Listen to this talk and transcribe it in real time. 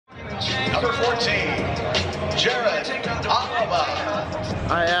Number 14, Jared Alaba.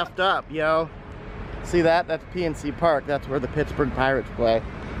 I effed up, yo. See that? That's PNC Park. That's where the Pittsburgh Pirates play.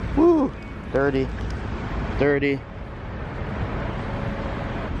 Woo! Dirty. Dirty.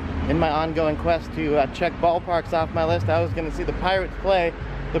 In my ongoing quest to check ballparks off my list, I was going to see the Pirates play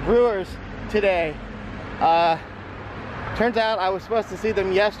the Brewers today. Turns out I was supposed to see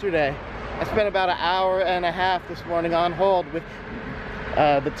them yesterday. I spent about an hour and a half this morning on hold with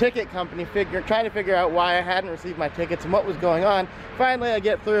the ticket company trying to figure out why I hadn't received my tickets and what was going on. Finally I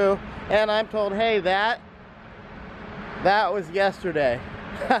get through and I'm told, hey, that was yesterday.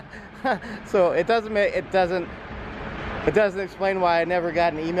 So it doesn't explain why I never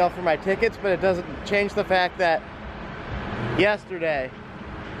got an email for my tickets, but it doesn't change the fact that yesterday.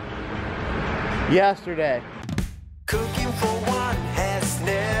 Cooking for one has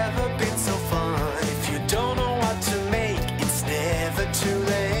never been so fun. If you don't know what to make, it's never too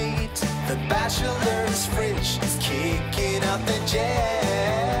late. The Bachelor's fridge is kicking out the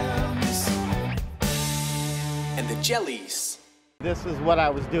jams and the jellies. This is what I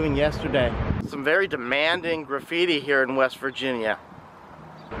was doing yesterday. Some very demanding graffiti here in West Virginia.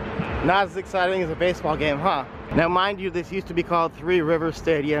 Not as exciting as a baseball game, huh? Now mind you, this used to be called Three Rivers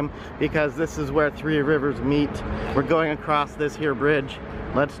Stadium because this is where Three Rivers meet. We're going across this here bridge.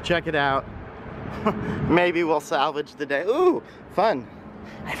 Let's check it out. Maybe we'll salvage the day. Ooh, fun.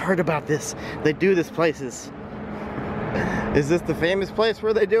 I've heard about this. They do this places. Is this the famous place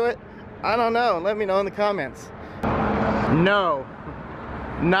where they do it? I don't know. Let me know in the comments. No,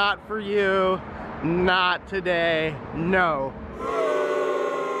 not for you, not today, no.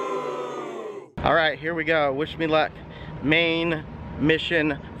 All right, here we go, wish me luck. Main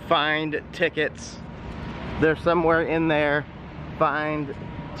mission, find tickets. They're somewhere in there, find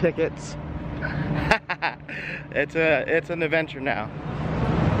tickets. It's an adventure now.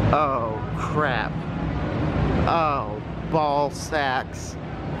 Oh, crap. Oh, ball sacks.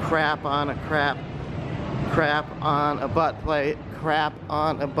 Crap on a crap. Crap on a butt plate. Crap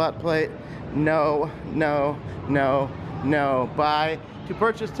on a butt plate. No, no, no, no. Buy to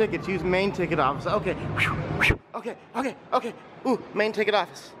purchase tickets. Use main ticket office. Okay. Okay. Okay. Okay. Ooh, main ticket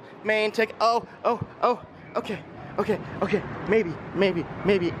office. Main ticket. Oh. Okay. Okay. Okay. Maybe.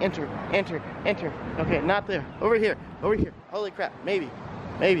 Enter. Okay, not there. Over here. Holy crap. Maybe.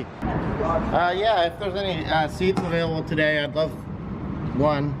 Yeah. If there's any seats available today, I'd love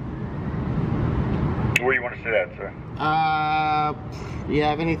one. Where do you want to sit at, sir? You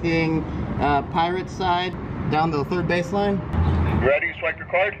have anything Pirates side down the third baseline? You ready to swipe your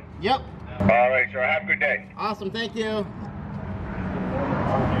card? Yep. All right, sir. Have a good day. Awesome, thank you.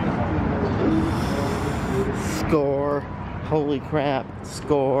 Score. Holy crap.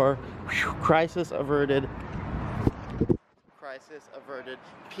 Score. Whew. Crisis averted. Crisis averted.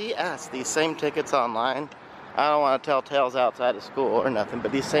 P.S. These same tickets online. I don't want to tell tales outside of school or nothing,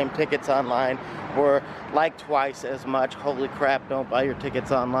 but these same tickets online were like twice as much. Holy crap, don't buy your tickets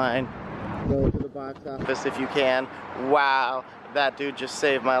online. Go to the box office if you can. Wow, that dude just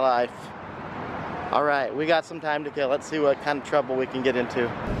saved my life. All right, we got some time to kill. Let's see what kind of trouble we can get into.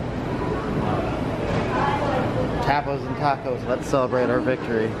 Tapos and tacos, let's celebrate our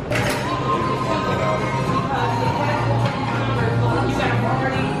victory.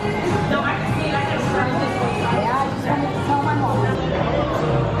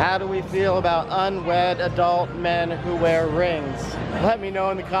 How do we feel about unwed adult men who wear rings? Let me know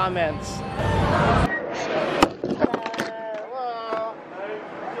in the comments. Hello.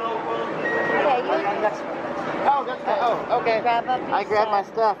 Oh, okay. I grabbed my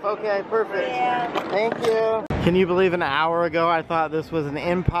stuff. Okay, perfect. Yeah. Thank you. Can you believe an hour ago I thought this was an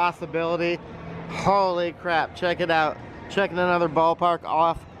impossibility? Holy crap, check it out. Checking another ballpark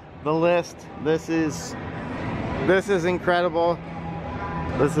off the list. This is incredible.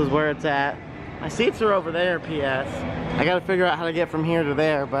 This is where it's at. My seats are over there, P.S. I gotta figure out how to get from here to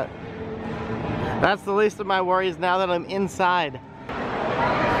there, but that's the least of my worries now that I'm inside.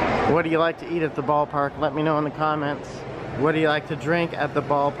 What do you like to eat at the ballpark? Let me know in the comments. What do you like to drink at the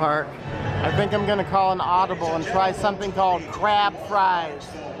ballpark? I think I'm gonna call an audible and try something called crab fries.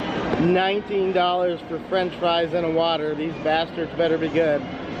 $19 for French fries and a water. These bastards better be good.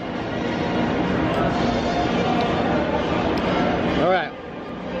 All right.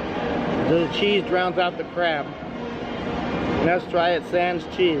 The cheese drowns out the crab. Let's try it sans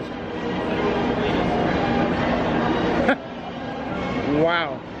cheese.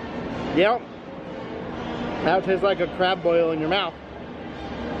 Wow. Yep. That tastes like a crab boil in your mouth.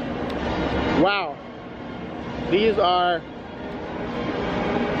 Wow. These are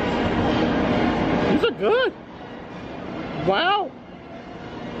good. Wow.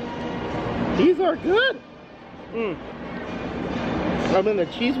 These are good. I mean, the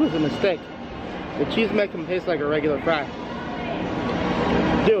cheese was a mistake. The cheese make them taste like a regular fry.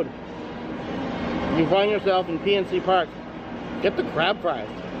 Dude, you find yourself in PNC Park, get the crab fries.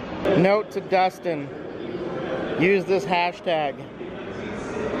 Note to Dustin, use this hashtag.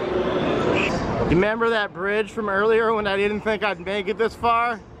 Remember that bridge from earlier when I didn't think I'd make it this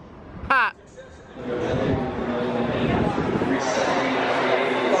far? Ha!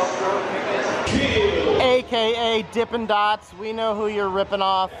 AKA Dippin' Dots, we know who you're ripping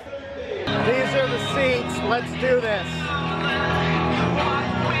off. These are the seats, let's do this.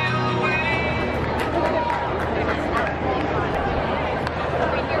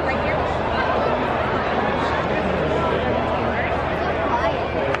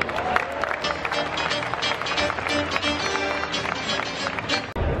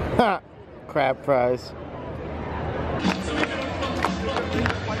 Ha! Crab fries.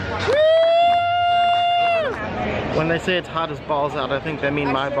 When they say it's hot as balls out, I think they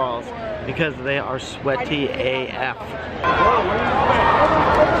mean my balls, because they are sweaty AF. I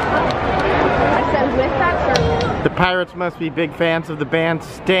said with that or? The Pirates must be big fans of the band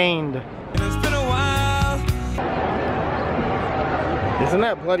Stained. It's been a while. Isn't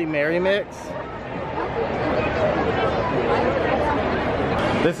that Bloody Mary mix?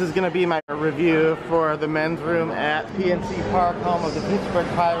 This is going to be my review for the men's room at PNC Park, home of the Pittsburgh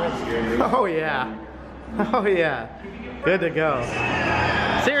Pirates. Oh yeah. Oh yeah. Good to go.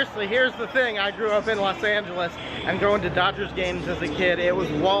 Seriously, here's the thing. I grew up in Los Angeles, and going to Dodgers games as a kid, it was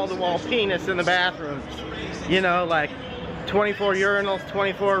wall-to-wall penis in the bathrooms. You know, like 24 urinals,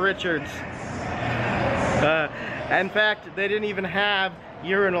 24 Richards. In fact, they didn't even have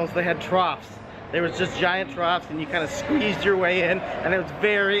urinals, they had troughs. There was just giant troughs, and you kind of squeezed your way in, and it was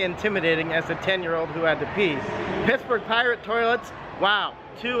very intimidating as a 10-year-old who had to pee. Pittsburgh Pirate toilets, wow,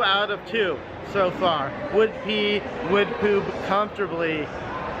 2 out of 2 so far. Would pee, would poop comfortably.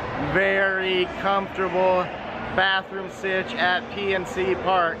 Very comfortable bathroom sitch at PNC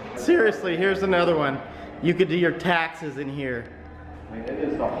Park. Seriously, here's another one. You could do your taxes in here. It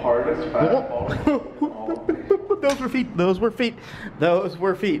is the hardest fastball. Those were feet, those were feet, those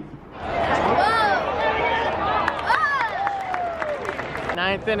were feet.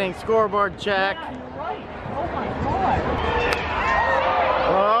 Ninth inning scoreboard check.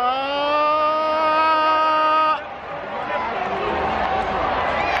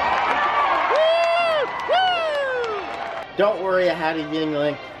 Don't worry, I had a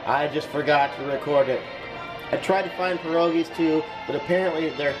Yingling. I just forgot to record it. I tried to find pierogies too, but apparently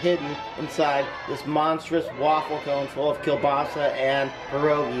they're hidden inside this monstrous waffle cone full of kielbasa and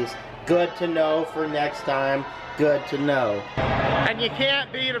pierogies. Good to know for next time. Good to know. And you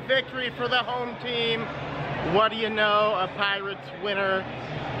can't beat a victory for the home team. What do you know? A Pirates winner.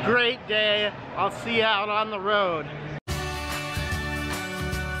 Great day. I'll see you out on the road.